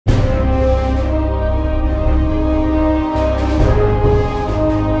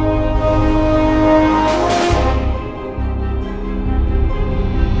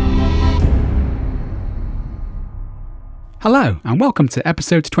Hello, and welcome to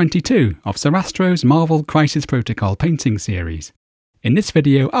episode 22 of Sarastro's Marvel Crisis Protocol painting series. In this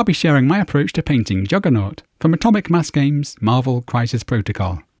video, I'll be sharing my approach to painting Juggernaut from Atomic Mass Games' Marvel Crisis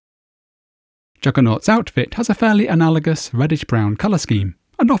Protocol. Juggernaut's outfit has a fairly analogous reddish-brown colour scheme,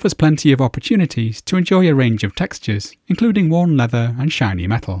 and offers plenty of opportunities to enjoy a range of textures, including worn leather and shiny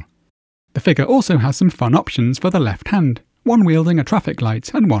metal. The figure also has some fun options for the left hand, one wielding a traffic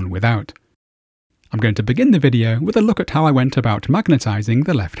light and one without. I'm going to begin the video with a look at how I went about magnetizing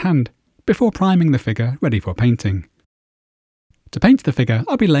the left hand, before priming the figure ready for painting. To paint the figure,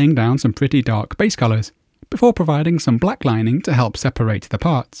 I'll be laying down some pretty dark base colours, before providing some black lining to help separate the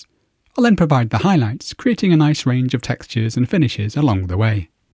parts. I'll then provide the highlights, creating a nice range of textures and finishes along the way.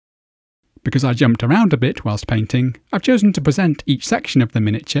 Because I jumped around a bit whilst painting, I've chosen to present each section of the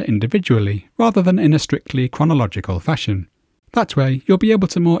miniature individually, rather than in a strictly chronological fashion. That way, you'll be able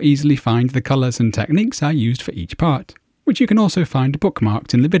to more easily find the colours and techniques I used for each part, which you can also find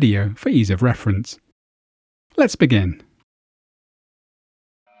bookmarked in the video for ease of reference. Let's begin.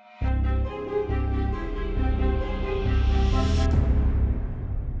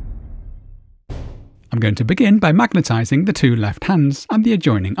 I'm going to begin by magnetizing the two left hands and the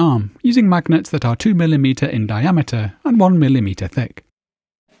adjoining arm, using magnets that are 2mm in diameter and 1mm thick.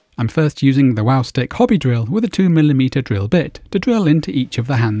 I'm first using the Wow Stick hobby drill with a 2mm drill bit to drill into each of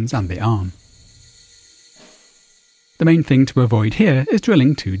the hands and the arm. The main thing to avoid here is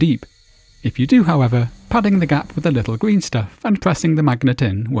drilling too deep. If you do, however, padding the gap with a little green stuff and pressing the magnet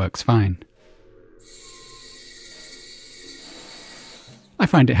in works fine. I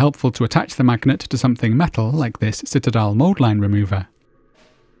find it helpful to attach the magnet to something metal like this Citadel mold line remover.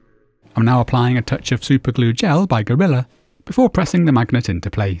 I'm now applying a touch of super glue gel by Gorilla before pressing the magnet into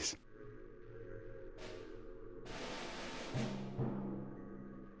place.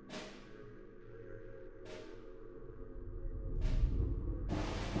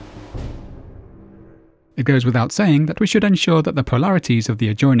 It goes without saying that we should ensure that the polarities of the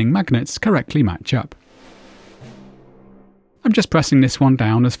adjoining magnets correctly match up. I'm just pressing this one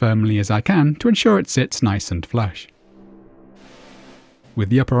down as firmly as I can to ensure it sits nice and flush. With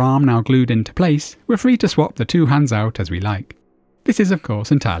the upper arm now glued into place, we're free to swap the two hands out as we like. This is of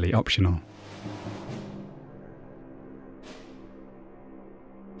course entirely optional.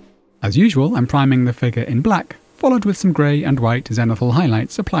 As usual, I'm priming the figure in black, followed with some grey and white zenithal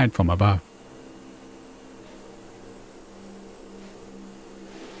highlights applied from above.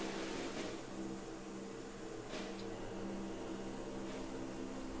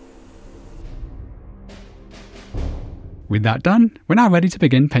 With that done, we're now ready to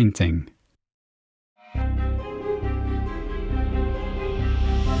begin painting.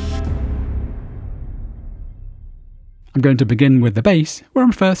 I'm going to begin with the base, where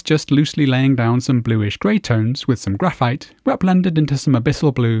I'm first just loosely laying down some bluish grey tones with some graphite, wet blended into some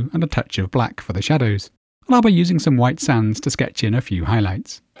Abyssal Blue and a touch of black for the shadows, and I'll be using some white sands to sketch in a few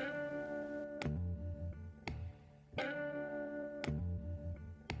highlights.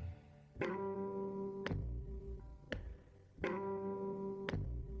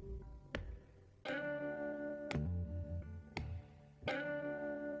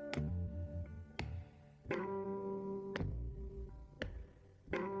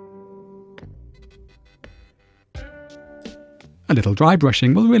 A little dry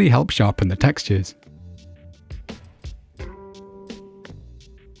brushing will really help sharpen the textures.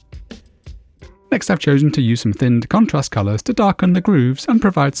 Next, I've chosen to use some thinned contrast colours to darken the grooves and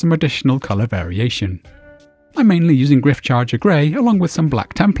provide some additional colour variation. I'm mainly using Gryph-Charger Grey along with some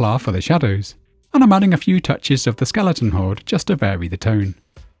black Templar for the shadows, and I'm adding a few touches of the Skeleton Horde just to vary the tone.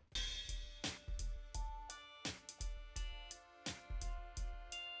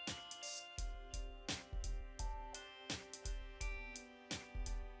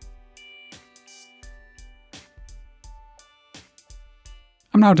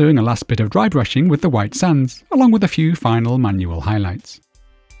 I'm now doing a last bit of dry brushing with the white sands, along with a few final manual highlights.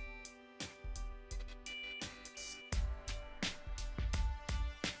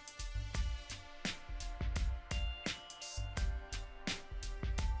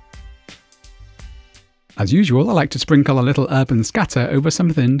 As usual, I like to sprinkle a little urban scatter over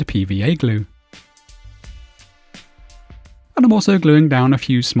some thinned PVA glue. And I'm also gluing down a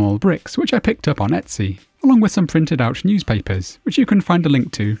few small bricks, which I picked up on Etsy, along with some printed out newspapers, which you can find a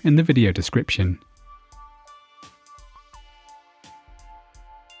link to in the video description.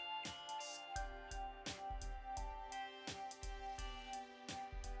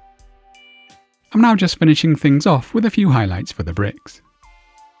 I'm now just finishing things off with a few highlights for the bricks.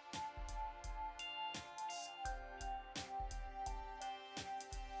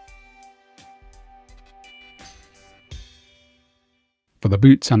 the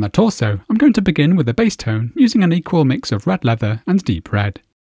boots and the torso, I'm going to begin with the base tone using an equal mix of red leather and deep red.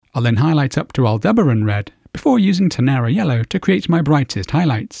 I'll then highlight up to Aldeberan Red, before using Tenere Yellow to create my brightest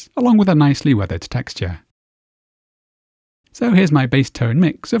highlights, along with a nicely weathered texture. So here's my base tone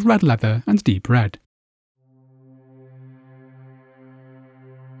mix of red leather and deep red.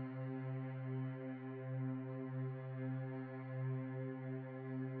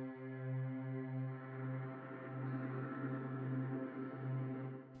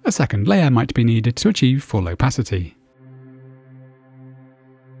 A second layer might be needed to achieve full opacity.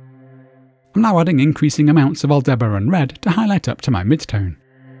 I'm now adding increasing amounts of Aldeberan Red to highlight up to my midtone.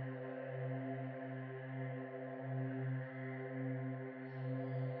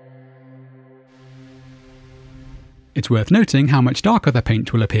 It's worth noting how much darker the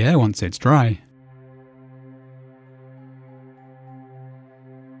paint will appear once it's dry.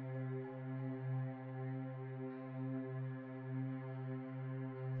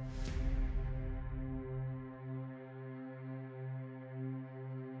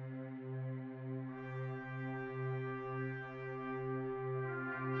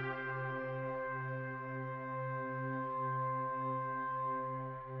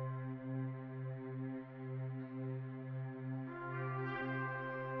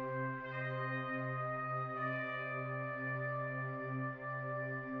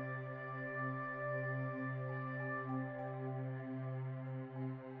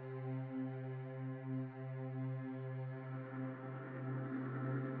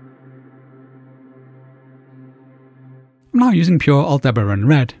 I'm now using pure Aldeberan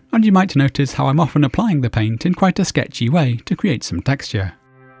Red, and you might notice how I'm often applying the paint in quite a sketchy way to create some texture.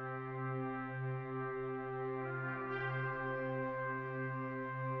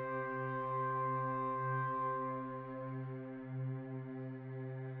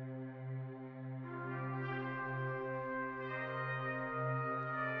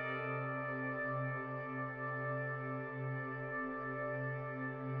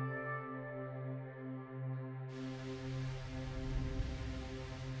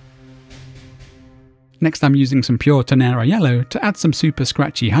 Next I'm using some pure Tenere Yellow to add some super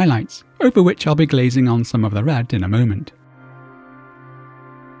scratchy highlights, over which I'll be glazing on some of the red in a moment.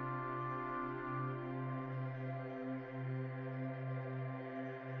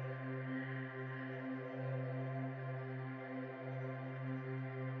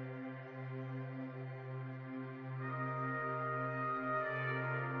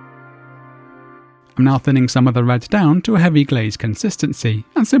 I'm now thinning some of the red down to a heavy glaze consistency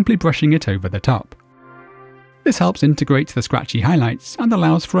and simply brushing it over the top. This helps integrate the scratchy highlights and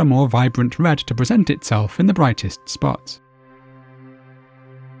allows for a more vibrant red to present itself in the brightest spots.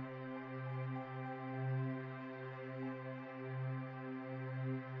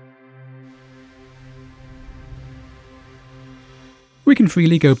 We can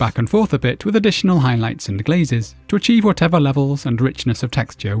freely go back and forth a bit with additional highlights and glazes to achieve whatever levels and richness of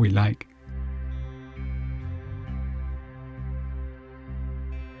texture we like.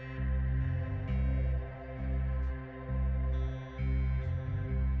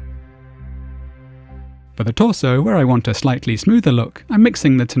 For the torso, where I want a slightly smoother look, I'm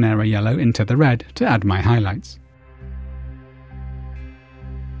mixing the Tenere Yellow into the red to add my highlights.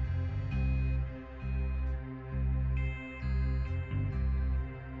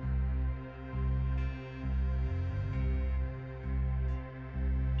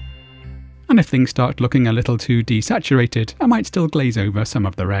 And if things start looking a little too desaturated, I might still glaze over some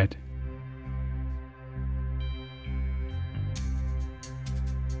of the red.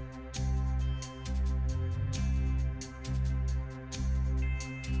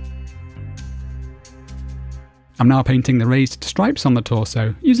 I'm now painting the raised stripes on the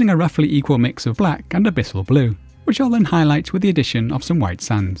torso using a roughly equal mix of black and Abyssal Blue, which I'll then highlight with the addition of some white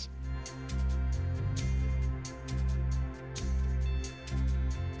sands.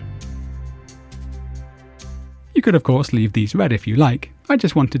 You could of course leave these red if you like, I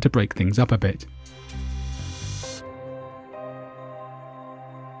just wanted to break things up a bit.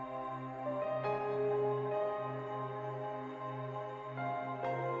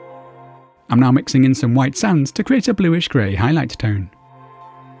 I'm now mixing in some white sands to create a bluish grey highlight tone.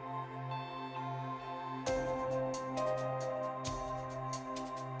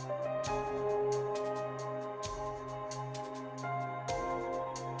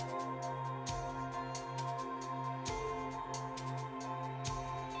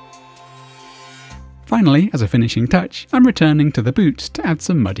 Finally, as a finishing touch, I'm returning to the boots to add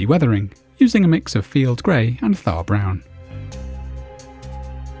some muddy weathering, using a mix of field grey and Thar Brown.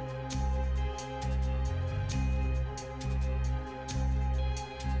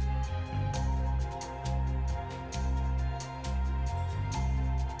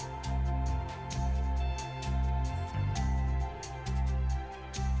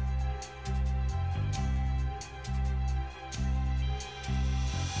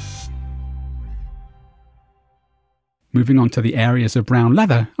 Moving on to the areas of brown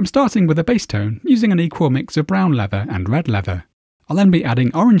leather, I'm starting with a base tone using an equal mix of brown leather and red leather. I'll then be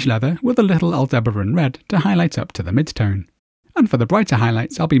adding orange leather with a little Aldeberan Red to highlight up to the mid-tone. And for the brighter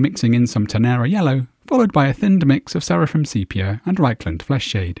highlights, I'll be mixing in some Tenere Yellow, followed by a thinned mix of Seraphim Sepia and Reikland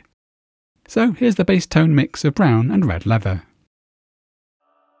Fleshshade. So here's the base tone mix of brown and red leather.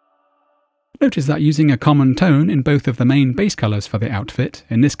 Notice that using a common tone in both of the main base colours for the outfit,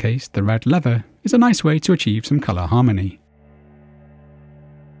 in this case the red leather, is a nice way to achieve some colour harmony.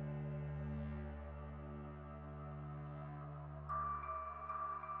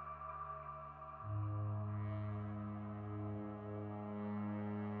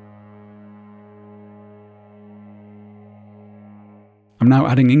 I'm now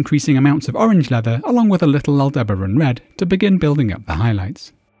adding increasing amounts of orange leather along with a little Aldeberan Red to begin building up the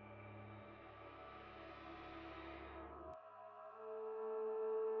highlights.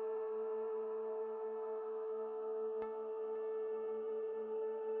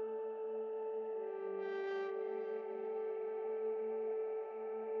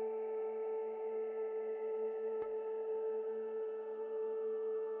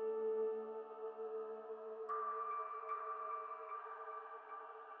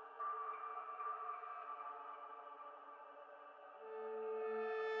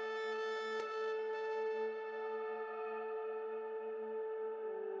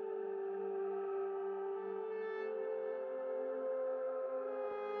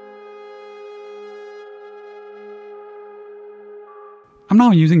 I'm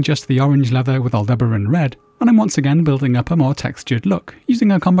now using just the orange leather with Aldeberan Red, and I'm once again building up a more textured look,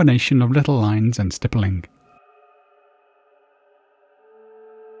 using a combination of little lines and stippling.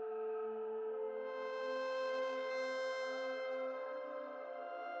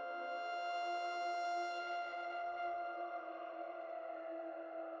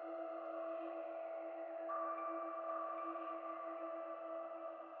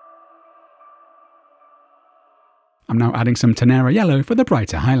 I'm now adding some Tenere Yellow for the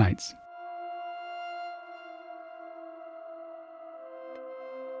brighter highlights.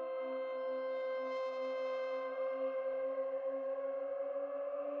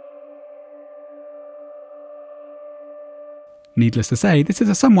 Needless to say, this is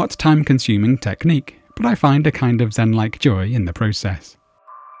a somewhat time-consuming technique, but I find a kind of zen-like joy in the process.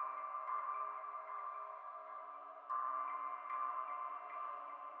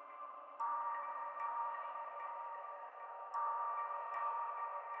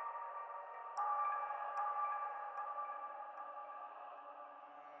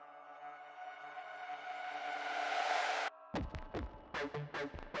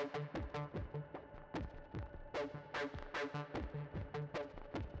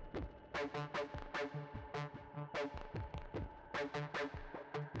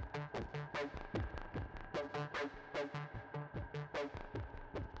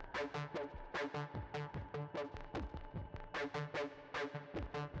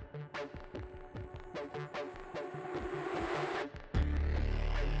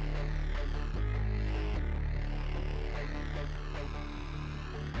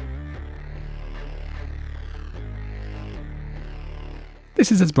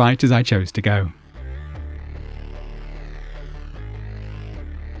 This is as bright as I chose to go.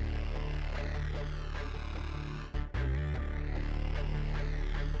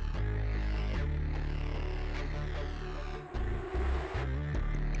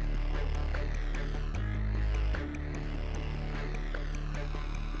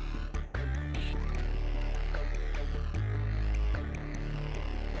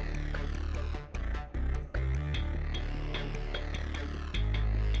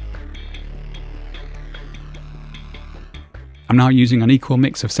 I'm now using an equal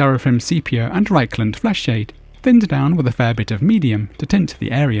mix of Seraphim Sepia and Reikland Fleshshade, thinned down with a fair bit of medium to tint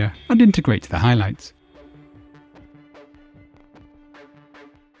the area and integrate the highlights.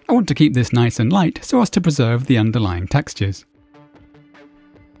 I want to keep this nice and light so as to preserve the underlying textures.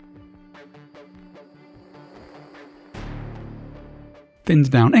 Thinned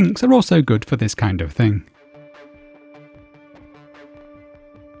down inks are also good for this kind of thing.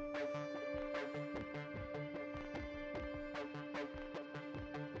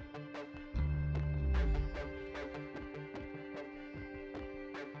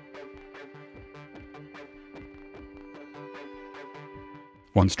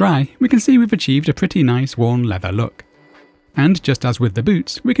 Once dry, we can see we've achieved a pretty nice worn leather look. And just as with the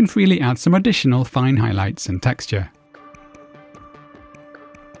boots, we can freely add some additional fine highlights and texture.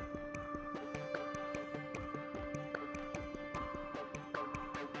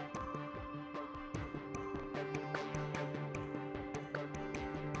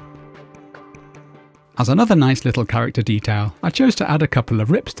 As another nice little character detail, I chose to add a couple of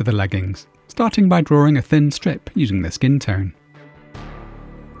rips to the leggings, starting by drawing a thin strip using the skin tone.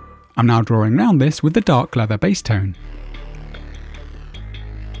 I'm now drawing round this with the dark leather base tone,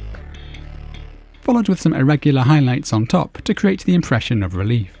 followed with some irregular highlights on top to create the impression of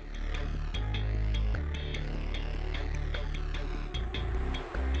relief.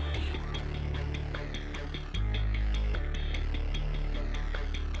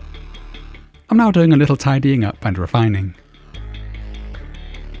 I'm now doing a little tidying up and refining.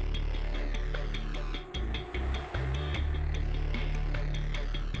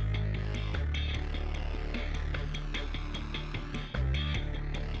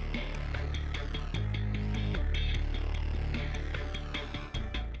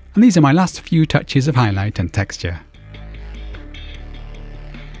 And these are my last few touches of highlight and texture.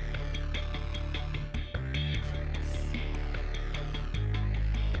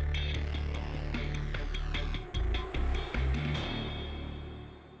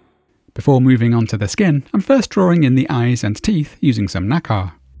 Before moving on to the skin, I'm first drawing in the eyes and teeth using some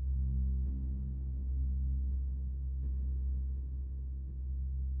Nacar.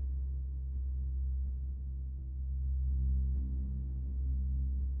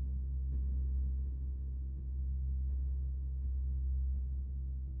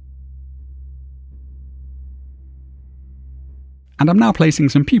 And I'm now placing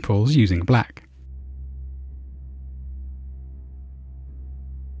some pupils using black.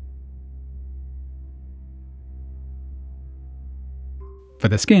 For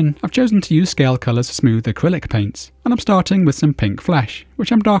the skin, I've chosen to use Scalecolor's smooth acrylic paints, and I'm starting with some pink flesh,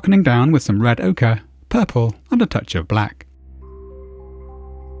 which I'm darkening down with some red ochre, purple, and a touch of black.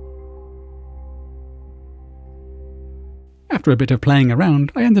 After a bit of playing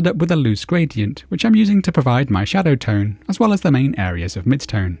around, I ended up with a loose gradient, which I'm using to provide my shadow tone, as well as the main areas of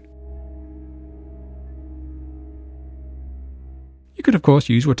midtone. You could of course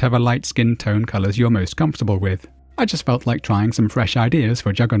use whatever light skin tone colours you're most comfortable with. I just felt like trying some fresh ideas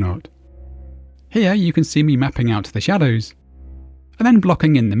for Juggernaut. Here you can see me mapping out the shadows, and then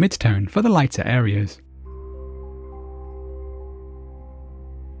blocking in the midtone for the lighter areas.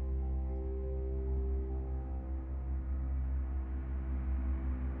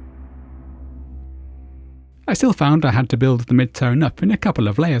 I still found I had to build the midtone up in a couple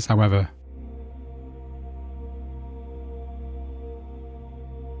of layers, however.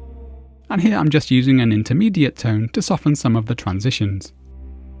 And here I'm just using an intermediate tone to soften some of the transitions.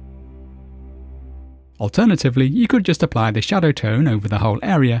 Alternatively, you could just apply the shadow tone over the whole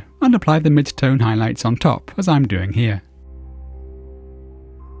area and apply the mid-tone highlights on top, as I'm doing here.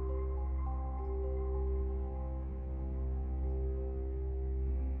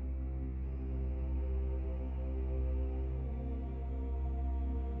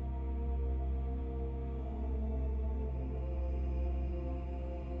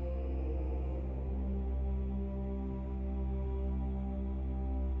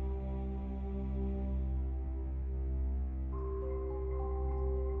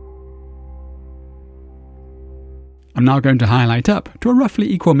 I'm now going to highlight up to a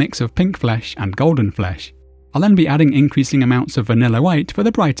roughly equal mix of pink flesh and golden flesh. I'll then be adding increasing amounts of vanilla white for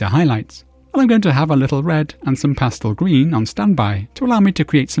the brighter highlights, and I'm going to have a little red and some pastel green on standby to allow me to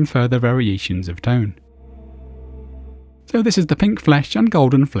create some further variations of tone. So this is the pink flesh and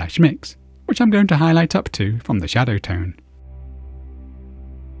golden flesh mix, which I'm going to highlight up to from the shadow tone.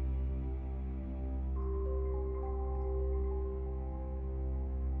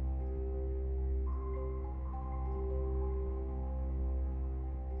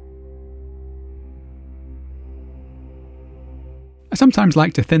 I sometimes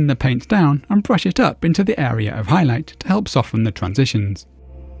like to thin the paint down and brush it up into the area of highlight to help soften the transitions.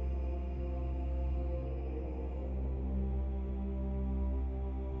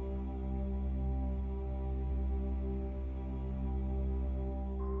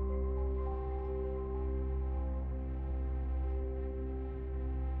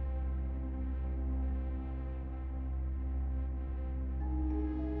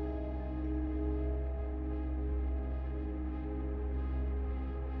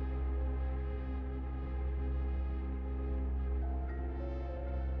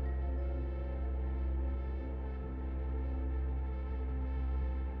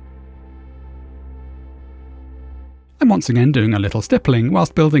 I'm once again doing a little stippling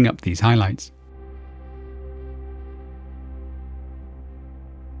whilst building up these highlights.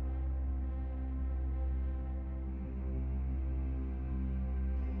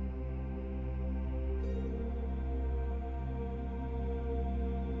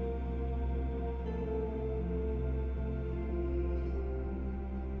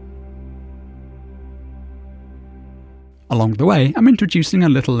 Along the way, I'm introducing a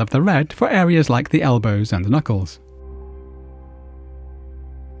little of the red for areas like the elbows and knuckles.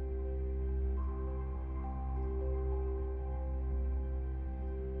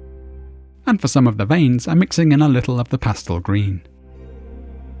 And for some of the veins, I'm mixing in a little of the pastel green.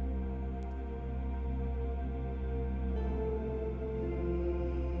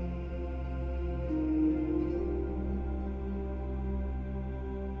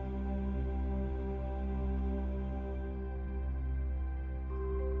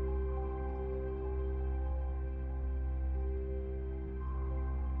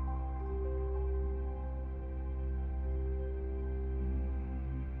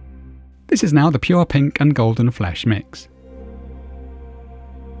 This is now the pure pink and golden flesh mix.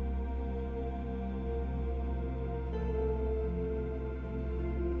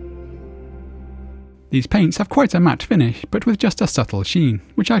 These paints have quite a matte finish, but with just a subtle sheen,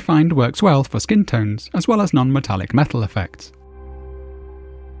 which I find works well for skin tones as well as non-metallic metal effects.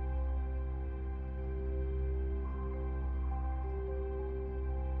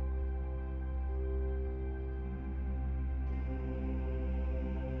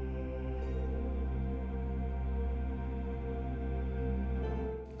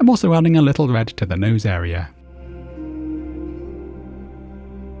 I'm also adding a little red to the nose area.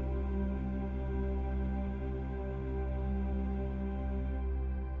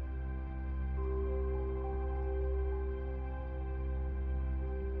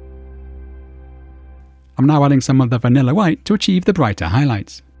 I'm now adding some of the vanilla white to achieve the brighter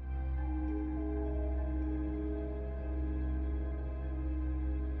highlights.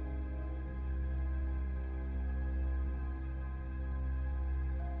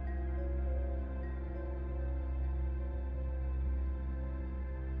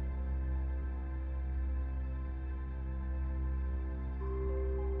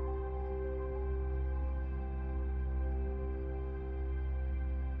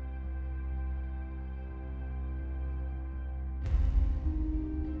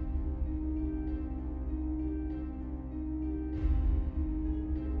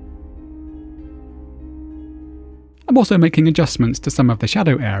 I'm also making adjustments to some of the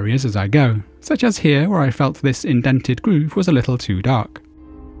shadow areas as I go, such as here where I felt this indented groove was a little too dark.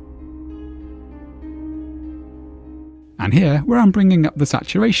 And here where I'm bringing up the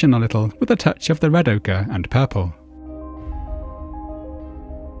saturation a little with a touch of the red ochre and purple.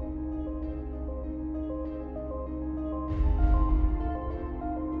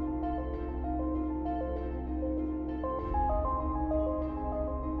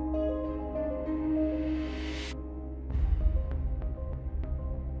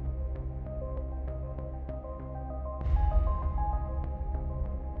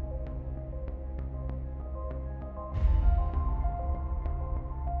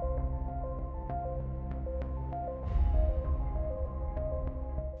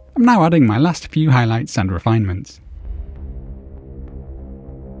 I'm now adding my last few highlights and refinements.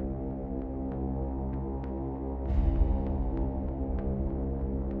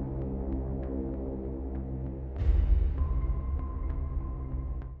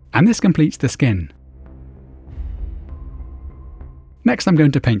 And this completes the skin. Next I'm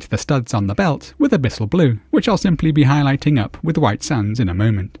going to paint the studs on the belt with Abyssal Blue, which I'll simply be highlighting up with white sands in a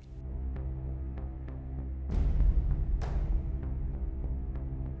moment.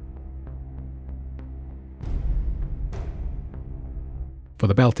 For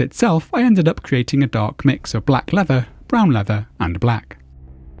the belt itself, I ended up creating a dark mix of black leather, brown leather, and black.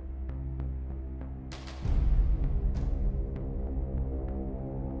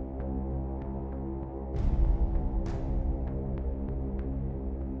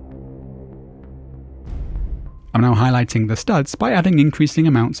 I'm now highlighting the studs by adding increasing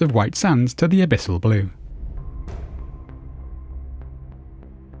amounts of white sands to the Abyssal Blue.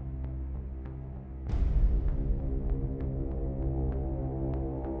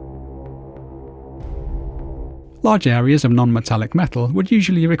 Large areas of non-metallic metal would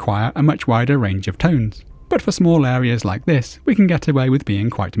usually require a much wider range of tones, but for small areas like this, we can get away with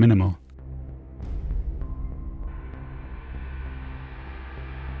being quite minimal.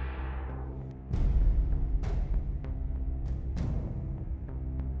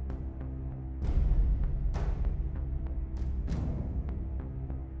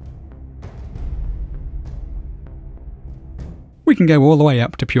 We can go all the way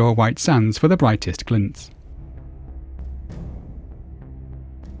up to pure white sands for the brightest glints.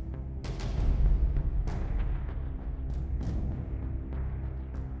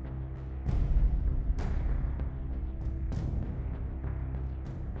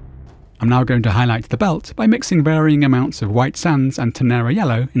 I'm now going to highlight the belt by mixing varying amounts of white sands and Tenere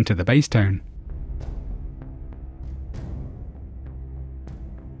Yellow into the base tone.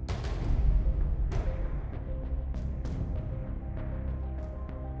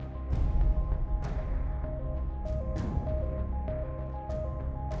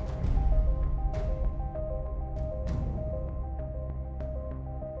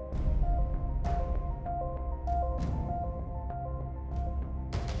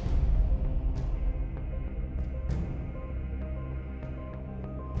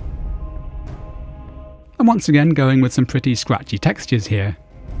 I'm once again going with some pretty scratchy textures here.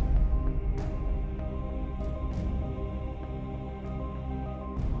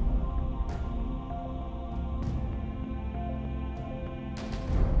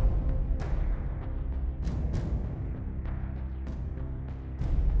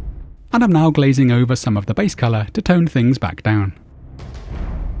 And I'm now glazing over some of the base colour to tone things back down.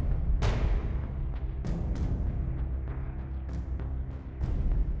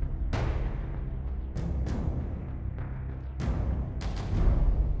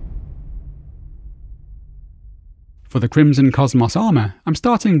 For the Crimson Cosmos armour, I'm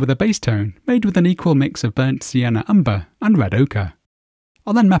starting with a base tone made with an equal mix of burnt Sienna Umber and red ochre.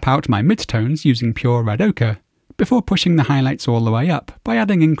 I'll then map out my mid-tones using pure red ochre, before pushing the highlights all the way up by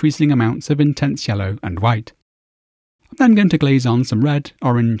adding increasing amounts of intense yellow and white. I'm then going to glaze on some red,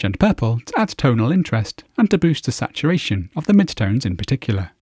 orange and purple to add tonal interest and to boost the saturation of the mid-tones in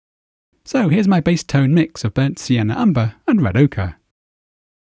particular. So here's my base tone mix of burnt Sienna Umber and red ochre.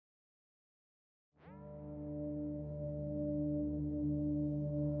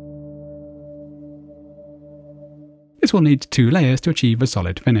 This will need 2 layers to achieve a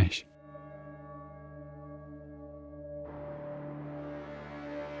solid finish.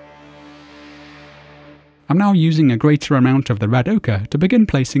 I'm now using a greater amount of the red ochre to begin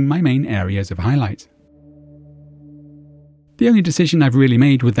placing my main areas of highlight. The only decision I've really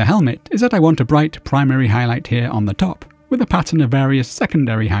made with the helmet is that I want a bright primary highlight here on the top, with a pattern of various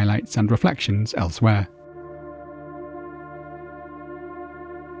secondary highlights and reflections elsewhere.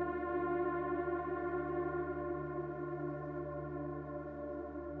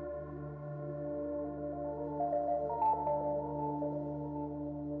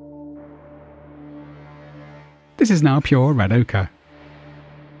 This is now pure red ochre.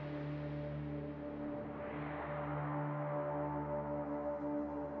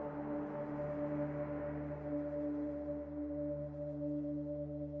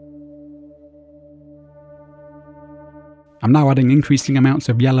 I'm now adding increasing amounts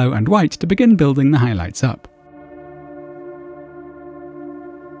of yellow and white to begin building the highlights up.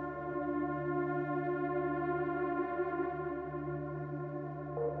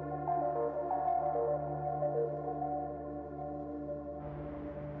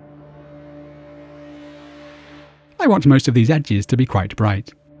 I want most of these edges to be quite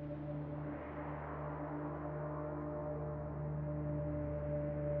bright.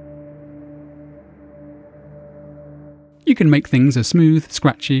 You can make things as smooth,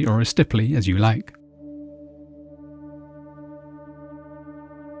 scratchy or as stipply as you like.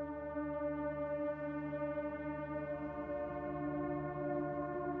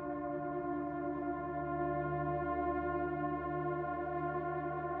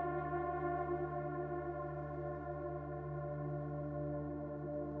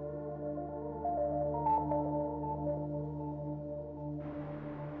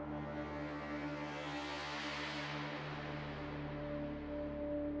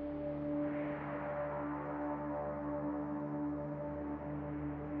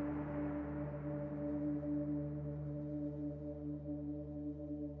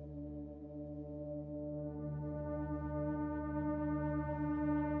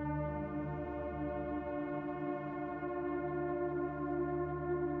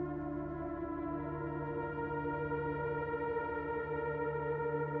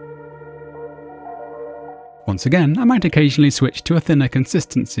 Once again, I might occasionally switch to a thinner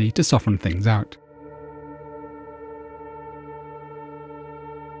consistency to soften things out.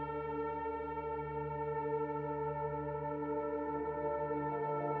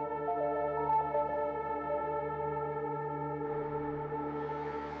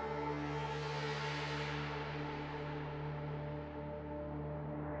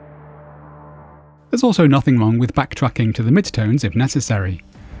 There's also nothing wrong with backtracking to the midtones if necessary.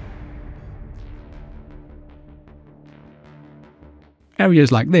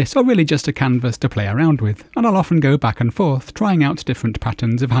 Areas like this are really just a canvas to play around with, and I'll often go back and forth trying out different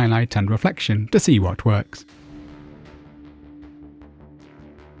patterns of highlight and reflection to see what works.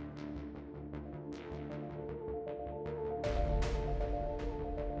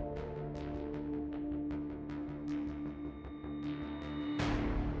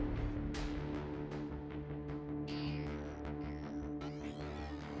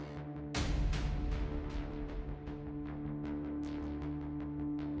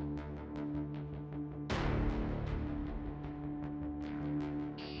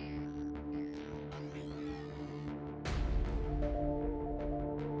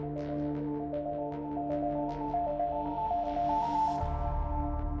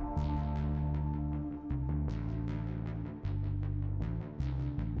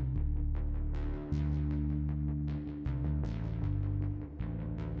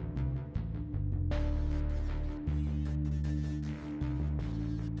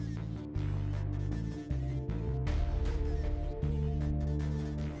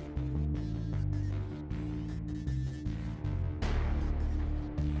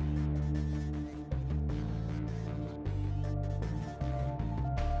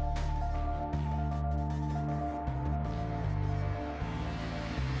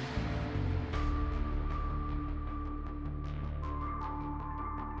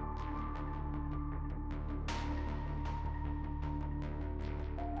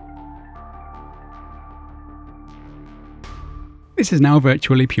 this is now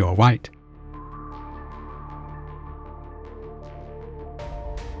virtually pure white.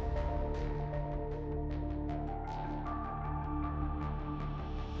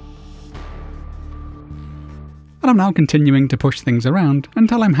 And I'm now continuing to push things around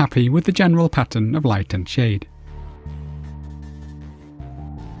until I'm happy with the general pattern of light and shade.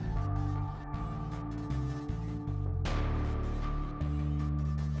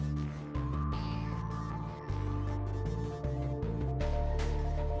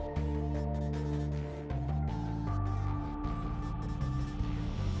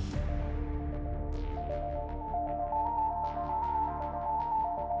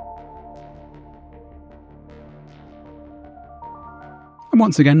 And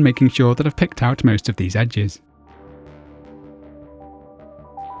once again making sure that I've picked out most of these edges.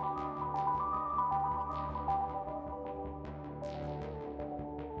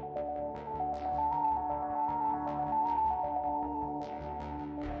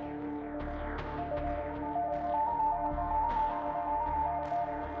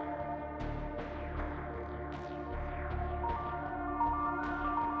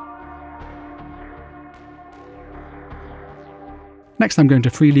 Next I'm going to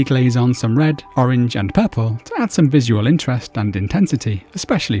freely glaze on some red, orange and purple to add some visual interest and intensity,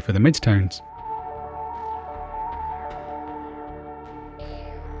 especially for the midtones.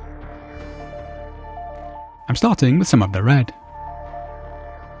 I'm starting with some of the red.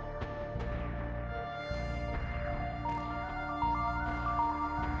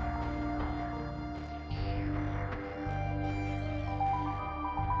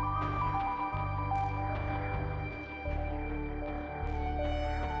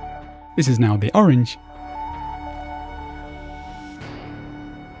 This is now the orange.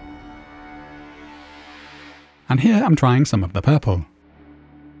 And here I'm trying some of the purple.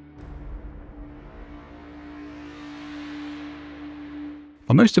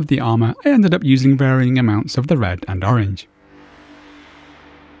 For most of the armour, I ended up using varying amounts of the red and orange.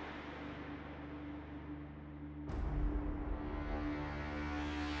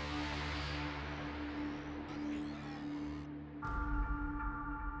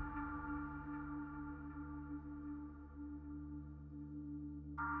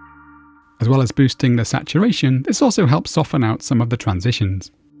 As well as boosting the saturation, this also helps soften out some of the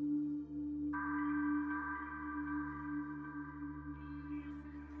transitions.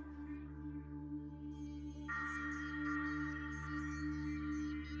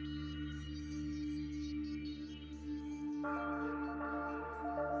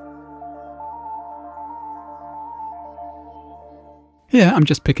 Here I'm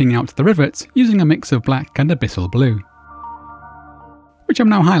just picking out the rivets using a mix of black and Abyssal Blue, which I'm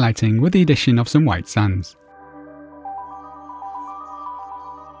now highlighting with the addition of some white sands.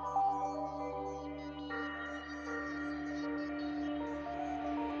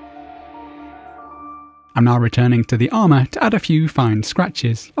 I'm now returning to the armour to add a few fine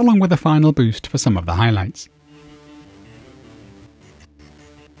scratches, along with a final boost for some of the highlights.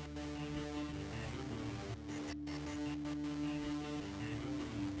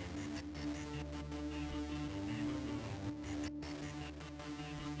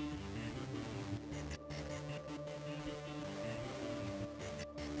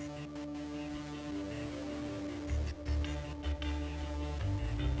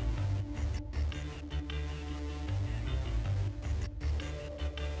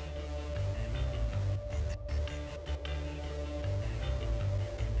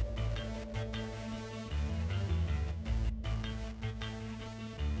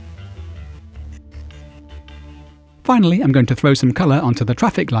 Finally, I'm going to throw some colour onto the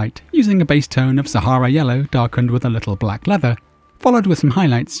traffic light using a base tone of Sahara Yellow darkened with a little black leather, followed with some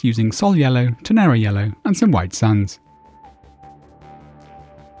highlights using Sol Yellow, Tenere Yellow and some white sands.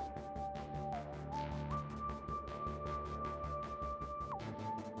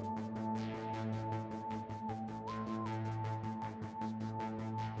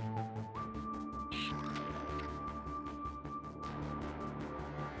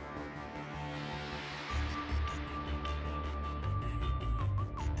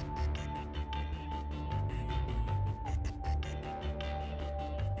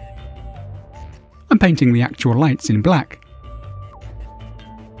 I'm painting the actual lights in black.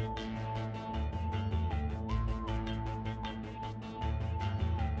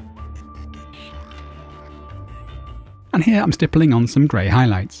 And here I'm stippling on some grey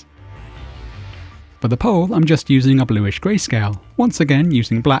highlights. For the pole I'm just using a bluish grayscale, once again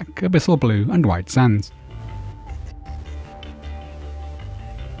using black, Abyssal Blue and white sands.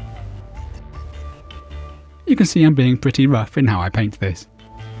 You can see I'm being pretty rough in how I paint this.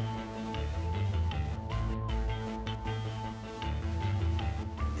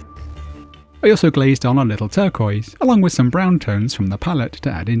 I also glazed on a little turquoise, along with some brown tones from the palette to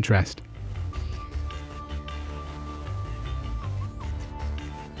add interest.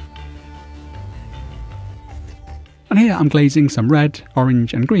 And here I'm glazing some red,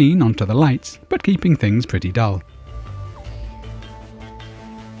 orange and green onto the lights, but keeping things pretty dull.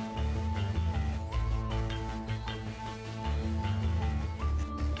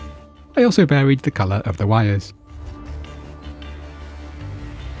 I also varied the colour of the wires.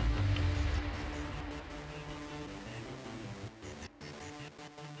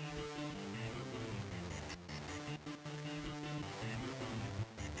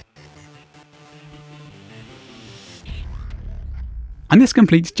 And this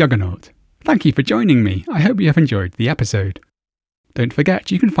completes Juggernaut. Thank you for joining me, I hope you have enjoyed the episode. Don't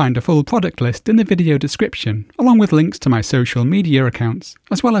forget you can find a full product list in the video description, along with links to my social media accounts,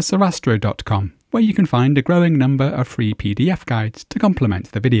 as well as Sarastro.com, where you can find a growing number of free PDF guides to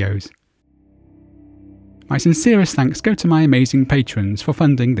complement the videos. My sincerest thanks go to my amazing patrons for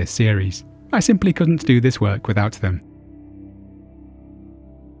funding this series. I simply couldn't do this work without them.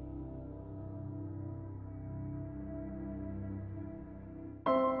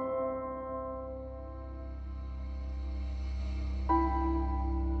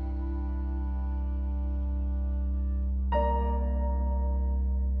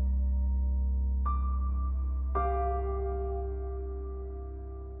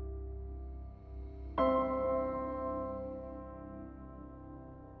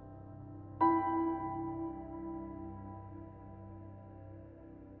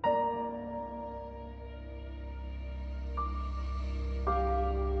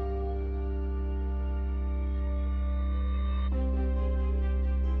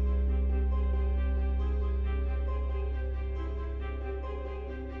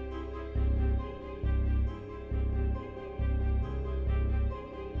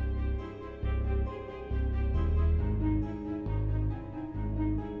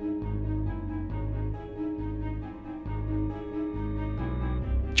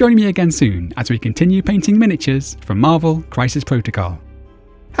 Join me again soon as we continue painting miniatures from Marvel Crisis Protocol.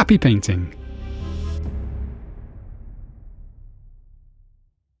 Happy painting!